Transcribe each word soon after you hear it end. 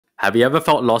Have you ever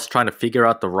felt lost trying to figure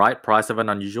out the right price of an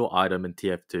unusual item in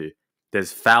TF2?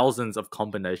 There's thousands of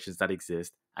combinations that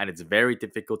exist, and it's very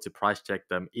difficult to price check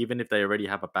them even if they already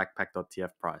have a Backpack.tf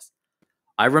price.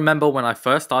 I remember when I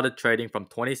first started trading from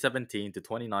 2017 to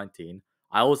 2019,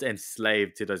 I was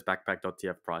enslaved to those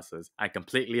Backpack.tf prices and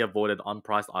completely avoided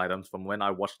unpriced items from when I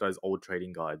watched those old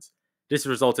trading guides. This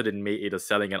resulted in me either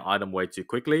selling an item way too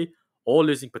quickly, or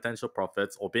losing potential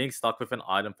profits, or being stuck with an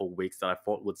item for weeks that I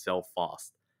thought would sell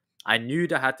fast. I knew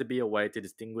there had to be a way to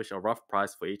distinguish a rough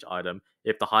price for each item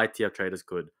if the high tier traders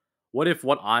could. What if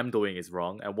what I'm doing is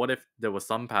wrong, and what if there were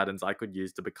some patterns I could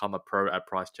use to become a pro at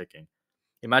price checking?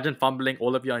 Imagine fumbling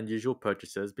all of your unusual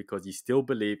purchases because you still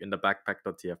believe in the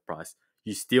Backpack.tf price,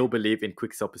 you still believe in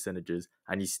quick sell percentages,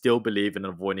 and you still believe in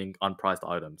avoiding unpriced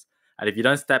items. And if you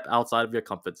don't step outside of your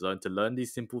comfort zone to learn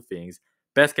these simple things,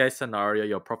 best case scenario,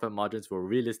 your profit margins will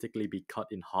realistically be cut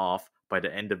in half by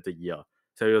the end of the year.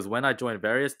 So it was when I joined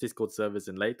various Discord servers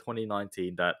in late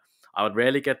 2019 that I would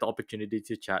rarely get the opportunity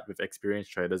to chat with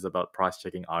experienced traders about price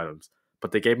checking items,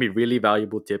 but they gave me really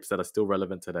valuable tips that are still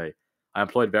relevant today. I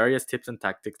employed various tips and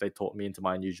tactics they taught me into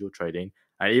my unusual trading,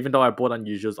 and even though I bought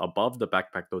unusuals above the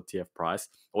Backpack.tf price,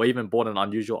 or even bought an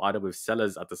unusual item with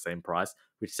sellers at the same price,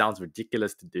 which sounds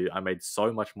ridiculous to do, I made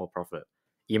so much more profit.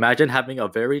 Imagine having a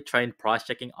very trained price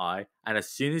checking eye, and as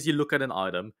soon as you look at an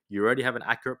item, you already have an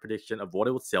accurate prediction of what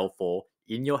it will sell for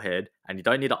in your head, and you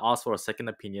don't need to ask for a second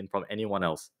opinion from anyone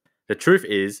else. The truth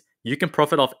is, you can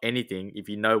profit off anything if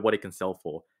you know what it can sell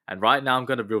for. And right now I'm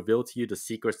going to reveal to you the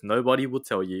secrets nobody will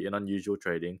tell you in unusual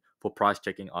trading for price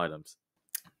checking items.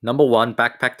 Number 1,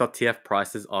 Backpack.tf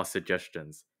prices are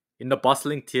suggestions. In the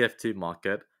bustling TF2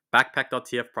 market,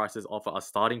 Backpack.tf prices offer a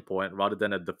starting point rather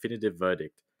than a definitive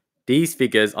verdict. These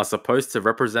figures are supposed to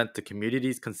represent the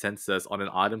community's consensus on an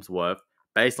item's worth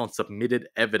based on submitted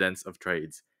evidence of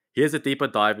trades. Here's a deeper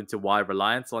dive into why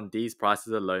reliance on these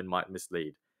prices alone might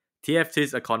mislead.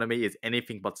 TF2's economy is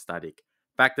anything but static.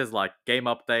 Factors like game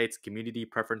updates, community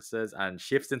preferences, and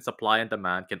shifts in supply and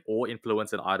demand can all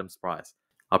influence an item's price.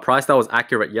 A price that was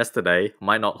accurate yesterday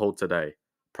might not hold today.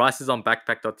 Prices on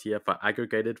Backpack.tf are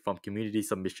aggregated from community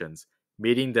submissions,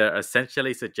 meaning they're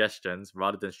essentially suggestions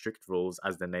rather than strict rules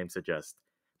as the name suggests.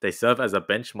 They serve as a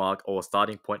benchmark or a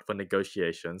starting point for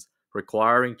negotiations,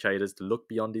 requiring traders to look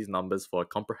beyond these numbers for a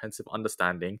comprehensive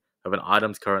understanding of an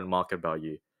item's current market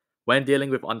value. When dealing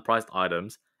with unpriced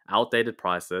items, outdated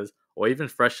prices, or even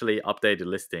freshly updated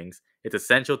listings, it's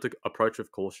essential to approach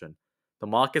with caution. The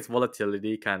market's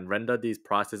volatility can render these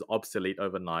prices obsolete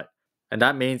overnight, and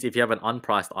that means if you have an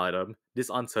unpriced item, this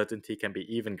uncertainty can be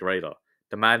even greater,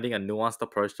 demanding a nuanced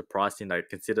approach to pricing that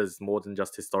considers more than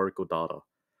just historical data.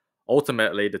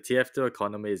 Ultimately, the TF2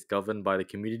 economy is governed by the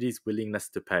community's willingness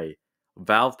to pay.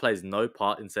 Valve plays no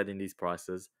part in setting these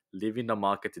prices, leaving the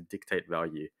market to dictate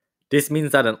value. This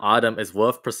means that an item is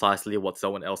worth precisely what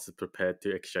someone else is prepared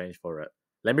to exchange for it.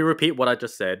 Let me repeat what I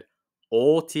just said.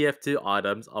 All TF2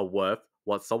 items are worth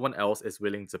what someone else is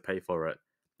willing to pay for it.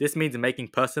 This means making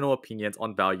personal opinions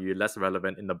on value less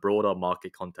relevant in the broader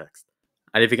market context.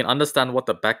 And if you can understand what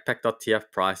the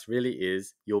Backpack.tf price really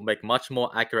is, you'll make much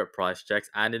more accurate price checks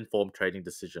and informed trading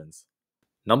decisions.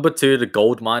 Number 2, the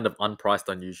goldmine of unpriced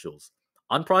unusuals.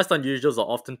 Unpriced unusuals are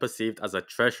often perceived as a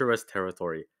treacherous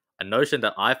territory, a notion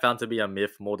that I found to be a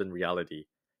myth more than reality.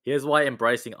 Here's why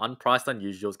embracing unpriced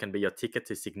unusuals can be your ticket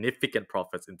to significant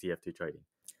profits in TF2 trading.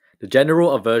 The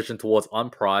general aversion towards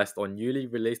unpriced or newly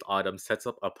released items sets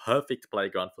up a perfect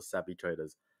playground for savvy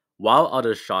traders. While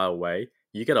others shy away,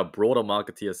 you get a broader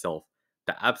market to yourself.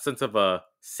 The absence of a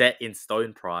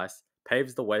set-in-stone price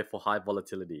paves the way for high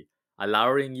volatility,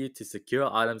 allowing you to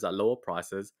secure items at lower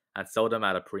prices and sell them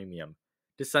at a premium.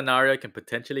 This scenario can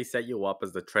potentially set you up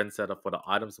as the trendsetter for the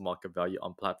item's market value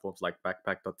on platforms like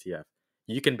Backpack.tf.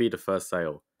 You can be the first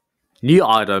sale. New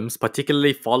items,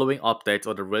 particularly following updates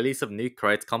or the release of new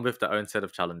crates, come with their own set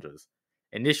of challenges.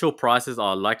 Initial prices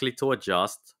are likely to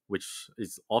adjust, which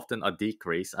is often a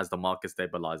decrease as the market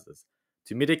stabilizes.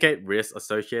 To mitigate risks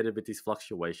associated with these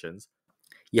fluctuations,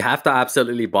 you have to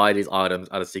absolutely buy these items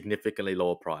at a significantly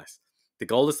lower price. The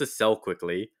goal is to sell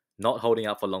quickly, not holding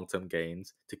out for long-term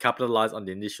gains, to capitalize on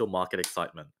the initial market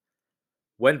excitement.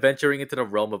 When venturing into the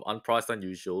realm of unpriced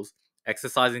unusuals,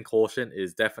 exercising caution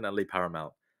is definitely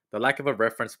paramount. The lack of a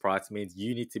reference price means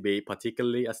you need to be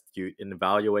particularly astute in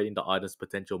evaluating the item's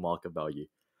potential market value.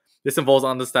 This involves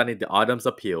understanding the item's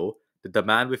appeal, the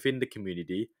demand within the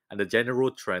community, and the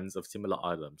general trends of similar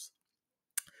items.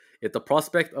 If the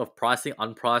prospect of pricing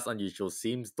unpriced unusuals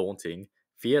seems daunting,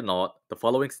 fear not. The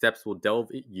following steps will delve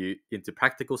you into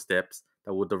practical steps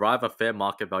that will derive a fair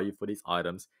market value for these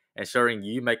items, ensuring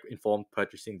you make informed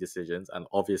purchasing decisions and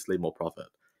obviously more profit.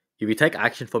 If you take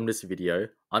action from this video,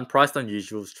 Unpriced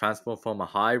Unusuals transform from a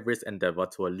high-risk endeavor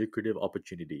to a lucrative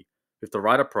opportunity. With the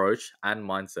right approach and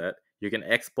mindset, you can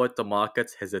exploit the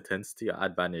market's hesitance to your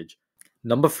advantage.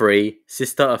 Number 3,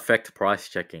 sister effect price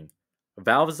checking.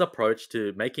 Valve's approach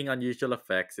to making unusual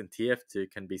effects in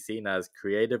TF2 can be seen as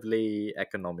creatively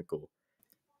economical.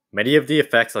 Many of the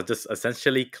effects are just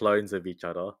essentially clones of each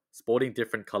other, sporting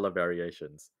different color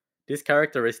variations. This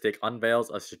characteristic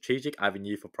unveils a strategic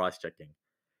avenue for price checking.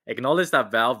 Acknowledge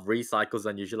that Valve recycles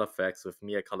unusual effects with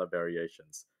mere color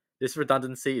variations. This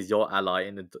redundancy is your ally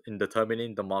in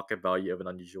determining the market value of an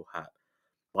unusual hat.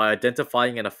 By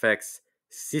identifying an effect's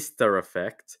sister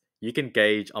effect, you can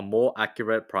gauge a more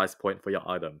accurate price point for your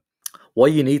item.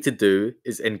 What you need to do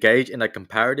is engage in a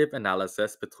comparative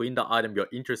analysis between the item you're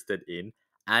interested in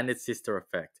and its sister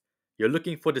effect. You're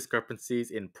looking for discrepancies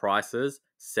in prices,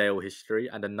 sale history,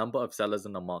 and the number of sellers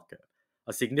in the market.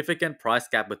 A significant price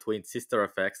gap between sister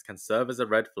effects can serve as a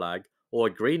red flag or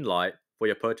a green light for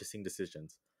your purchasing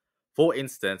decisions. For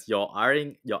instance, you're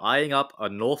eyeing up a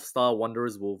North Star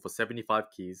Wanderer's Wool for 75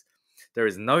 keys. There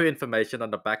is no information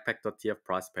on the Backpack.tf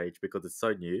price page because it's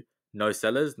so new. No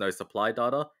sellers, no supply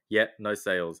data, yet no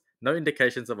sales. No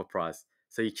indications of a price.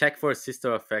 So you check for a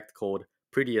sister effect called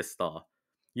Prettiest Star.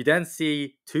 You then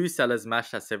see 2 sellers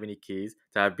matched at 70 keys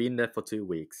that have been there for 2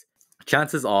 weeks.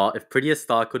 Chances are, if Prettiest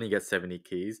Star couldn't get 70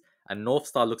 keys, and North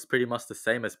Star looks pretty much the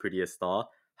same as Prettiest Star,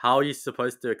 how are you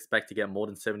supposed to expect to get more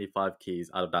than 75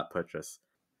 keys out of that purchase?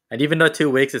 And even though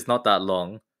 2 weeks is not that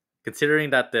long,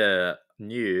 considering that they're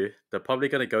new, they're probably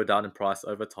going to go down in price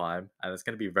over time, and it's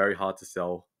going to be very hard to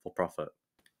sell for profit.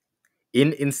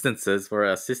 In instances where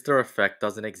a sister effect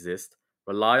doesn't exist,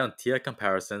 rely on tier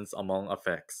comparisons among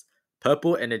effects.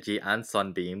 Purple energy and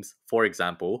sunbeams, for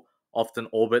example, often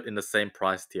orbit in the same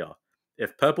price tier.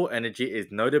 If purple energy is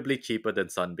notably cheaper than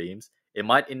sunbeams, it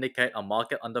might indicate a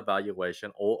market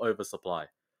undervaluation or oversupply.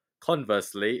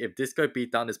 Conversely, if Disco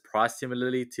Beatdown is priced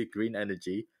similarly to green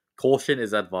energy, caution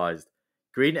is advised.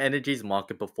 Green energy's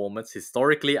market performance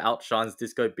historically outshines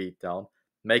Disco Beatdown,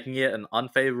 making it an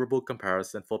unfavorable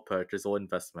comparison for purchase or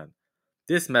investment.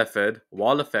 This method,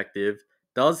 while effective,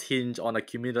 does hinge on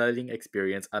accumulating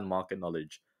experience and market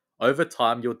knowledge. Over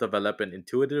time, you'll develop an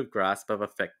intuitive grasp of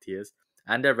effect tiers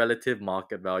and their relative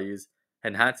market values,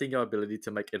 enhancing your ability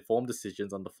to make informed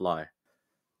decisions on the fly.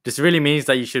 This really means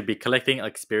that you should be collecting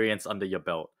experience under your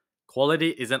belt.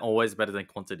 Quality isn't always better than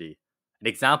quantity. An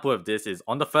example of this is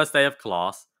on the first day of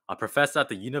class, a professor at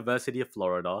the University of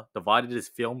Florida divided his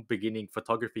film beginning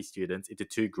photography students into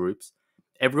 2 groups.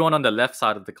 Everyone on the left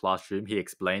side of the classroom, he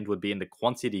explained, would be in the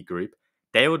quantity group.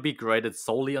 They would be graded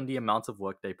solely on the amount of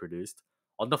work they produced.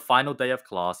 On the final day of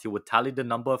class, he would tally the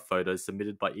number of photos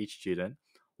submitted by each student.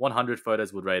 100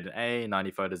 photos would rate an A,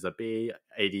 90 photos a B,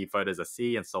 80 photos a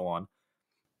C, and so on.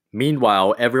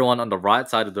 Meanwhile, everyone on the right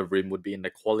side of the room would be in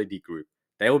the quality group.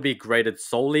 They would be graded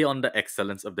solely on the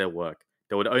excellence of their work.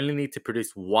 They would only need to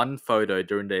produce 1 photo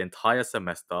during the entire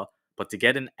semester, but to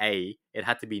get an A, it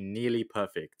had to be nearly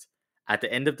perfect. At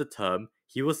the end of the term,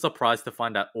 he was surprised to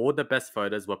find that all the best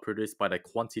photos were produced by the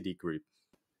quantity group.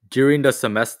 During the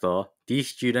semester, these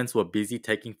students were busy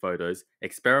taking photos,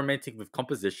 experimenting with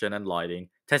composition and lighting,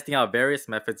 testing out various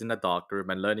methods in the darkroom,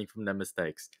 and learning from their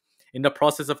mistakes. In the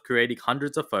process of creating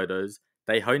hundreds of photos,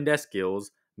 they honed their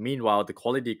skills. Meanwhile, the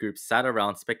quality group sat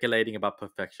around speculating about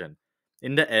perfection.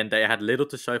 In the end, they had little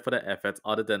to show for their efforts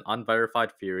other than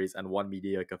unverified theories and 1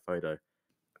 mediocre photo.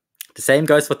 The same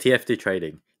goes for TF2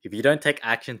 trading. If you don't take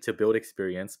action to build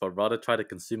experience, but rather try to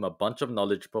consume a bunch of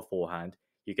knowledge beforehand,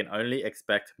 you can only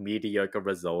expect mediocre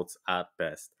results at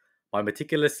best. By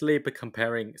meticulously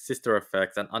comparing sister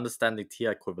effects and understanding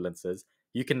tier equivalences,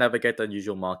 you can navigate the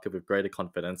unusual market with greater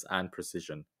confidence and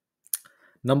precision.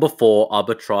 Number 4,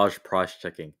 arbitrage price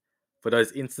checking. For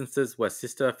those instances where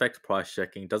sister effect price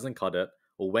checking doesn't cut it,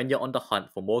 or when you're on the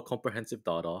hunt for more comprehensive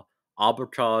data,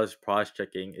 arbitrage price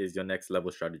checking is your next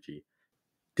level strategy.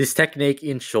 This technique,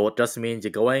 in short, just means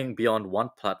you're going beyond one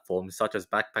platform, such as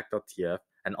Backpack.tf,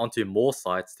 and onto more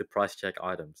sites to price check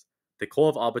items. The core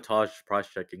of arbitrage price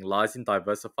checking lies in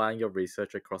diversifying your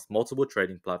research across multiple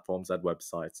trading platforms and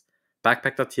websites.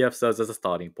 Backpack.tf serves as a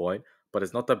starting point, but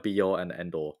it's not the be-all and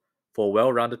end-all. For a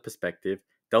well-rounded perspective,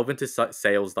 delve into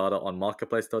sales data on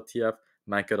Marketplace.tf,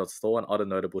 Manco.store, and other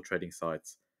notable trading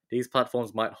sites. These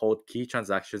platforms might hold key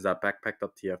transactions that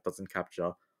Backpack.tf doesn't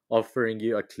capture, offering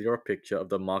you a clearer picture of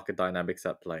the market dynamics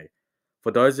at play.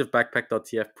 For those with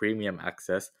Backpack.tf premium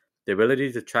access, the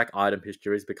ability to track item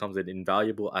histories becomes an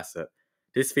invaluable asset.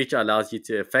 This feature allows you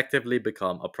to effectively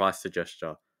become a price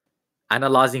suggester,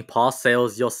 analyzing past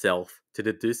sales yourself to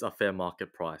deduce a fair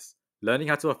market price. Learning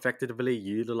how to effectively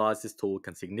utilize this tool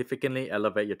can significantly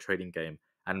elevate your trading game,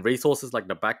 and resources like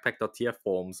the Backpack.tf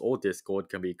forums or Discord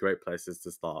can be great places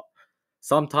to start.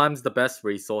 Sometimes the best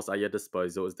resource at your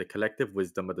disposal is the collective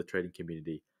wisdom of the trading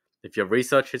community. If your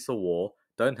research hits a wall,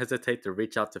 don't hesitate to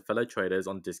reach out to fellow traders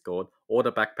on Discord or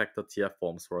the Backpack.tf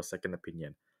forums for a second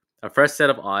opinion. A fresh set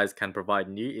of eyes can provide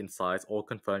new insights or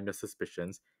confirm your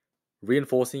suspicions,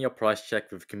 reinforcing your price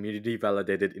check with community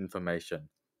validated information.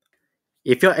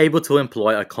 If you're able to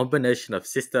employ a combination of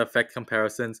sister effect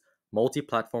comparisons,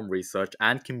 multi-platform research,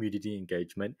 and community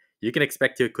engagement, you can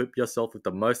expect to equip yourself with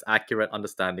the most accurate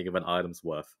understanding of an item's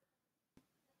worth.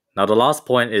 Now, the last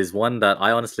point is one that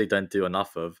I honestly don't do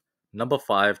enough of. Number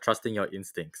 5, trusting your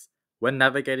instincts. When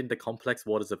navigating the complex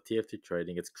waters of TF2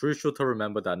 trading, it's crucial to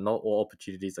remember that not all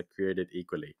opportunities are created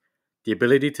equally. The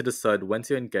ability to decide when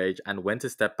to engage and when to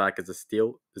step back is a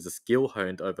skill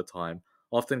honed over time,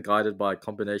 often guided by a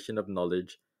combination of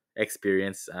knowledge,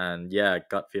 experience, and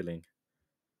gut feeling.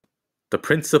 The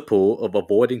principle of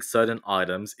avoiding certain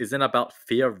items isn't about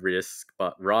fear of risk,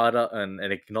 but rather an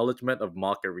acknowledgement of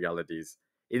market realities.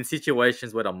 In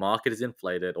situations where the market is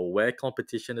inflated or where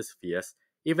competition is fierce,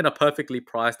 even a perfectly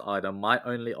priced item might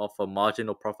only offer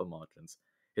marginal profit margins.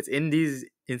 It's in these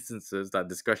instances that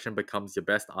discretion becomes your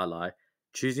best ally,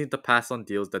 choosing to pass on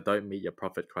deals that don't meet your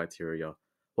profit criteria.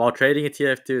 While trading in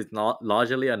TF2 is not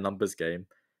largely a numbers game,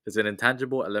 there's an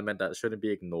intangible element that shouldn't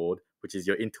be ignored, which is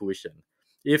your intuition.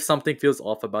 If something feels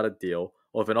off about a deal,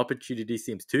 or if an opportunity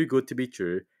seems too good to be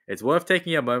true, it's worth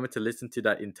taking a moment to listen to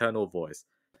that internal voice.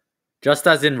 Just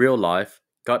as in real life,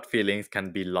 gut feelings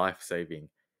can be life saving.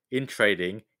 In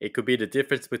trading, it could be the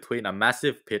difference between a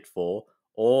massive pitfall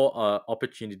or an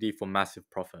opportunity for massive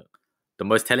profit. The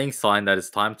most telling sign that it's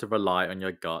time to rely on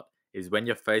your gut is when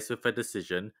you're faced with a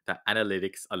decision that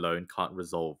analytics alone can't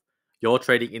resolve. Your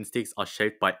trading instincts are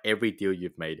shaped by every deal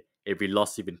you've made, every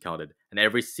loss you've encountered, and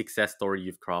every success story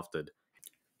you've crafted.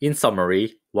 In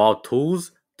summary, while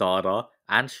tools, data,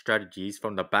 and strategies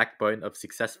form the backbone of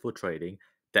successful trading,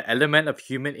 the element of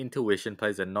human intuition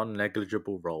plays a non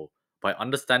negligible role. By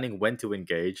understanding when to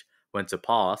engage, when to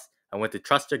pass, and when to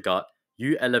trust your gut,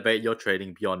 you elevate your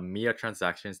trading beyond mere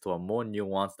transactions to a more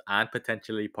nuanced and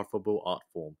potentially profitable art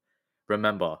form.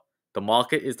 Remember, the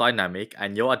market is dynamic,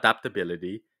 and your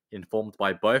adaptability, informed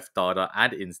by both data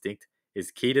and instinct,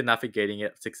 is key to navigating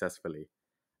it successfully.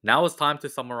 Now it's time to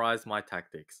summarize my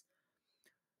tactics.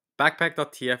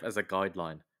 Backpack.tf as a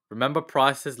guideline. Remember,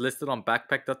 prices listed on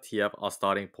Backpack.tf are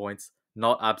starting points,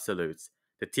 not absolutes.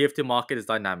 The TF2 market is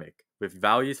dynamic, with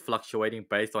values fluctuating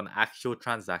based on actual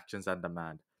transactions and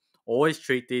demand. Always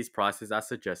treat these prices as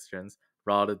suggestions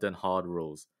rather than hard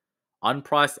rules.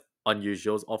 Unpriced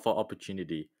unusuals offer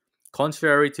opportunity.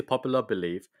 Contrary to popular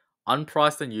belief,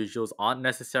 unpriced unusuals aren't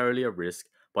necessarily a risk,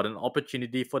 but an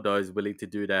opportunity for those willing to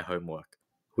do their homework.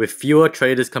 With fewer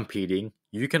traders competing,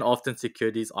 you can often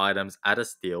secure these items at a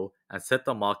steal and set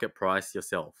the market price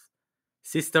yourself.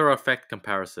 Sister effect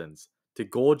comparisons. To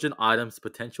gauge an item's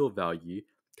potential value,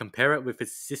 compare it with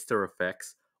its sister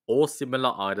effects or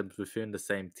similar items within the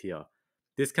same tier.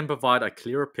 This can provide a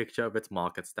clearer picture of its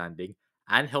market standing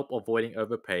and help avoiding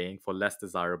overpaying for less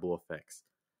desirable effects.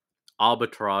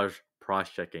 Arbitrage price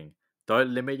checking.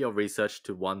 Don't limit your research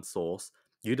to one source.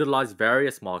 Utilize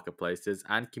various marketplaces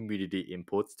and community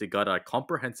inputs to get a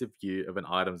comprehensive view of an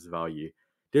item's value.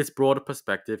 This broader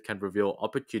perspective can reveal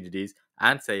opportunities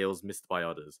and sales missed by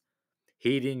others.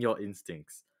 Heeding your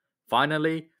instincts.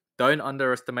 Finally, don't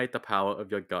underestimate the power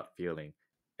of your gut feeling,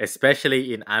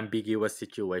 especially in ambiguous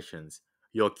situations.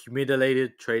 Your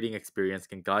accumulated trading experience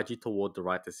can guide you toward the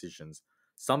right decisions.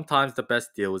 Sometimes the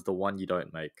best deal is the one you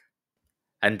don't make.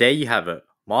 And there you have it.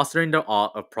 Mastering the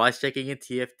art of price checking in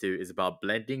TF2 is about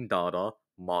blending data,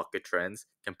 market trends,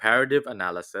 comparative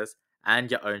analysis, and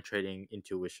your own trading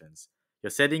intuitions. You're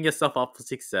setting yourself up for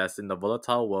success in the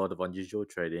volatile world of unusual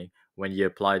trading when you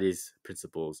apply these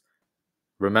principles.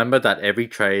 Remember that every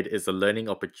trade is a learning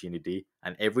opportunity,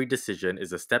 and every decision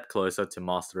is a step closer to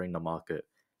mastering the market.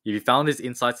 If you found these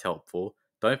insights helpful,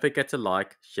 don't forget to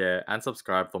like, share, and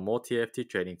subscribe for more TF2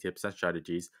 trading tips and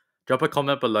strategies. Drop a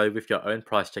comment below with your own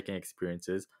price checking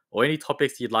experiences or any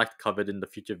topics you'd like covered in the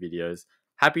future videos.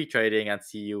 Happy trading and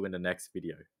see you in the next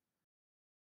video.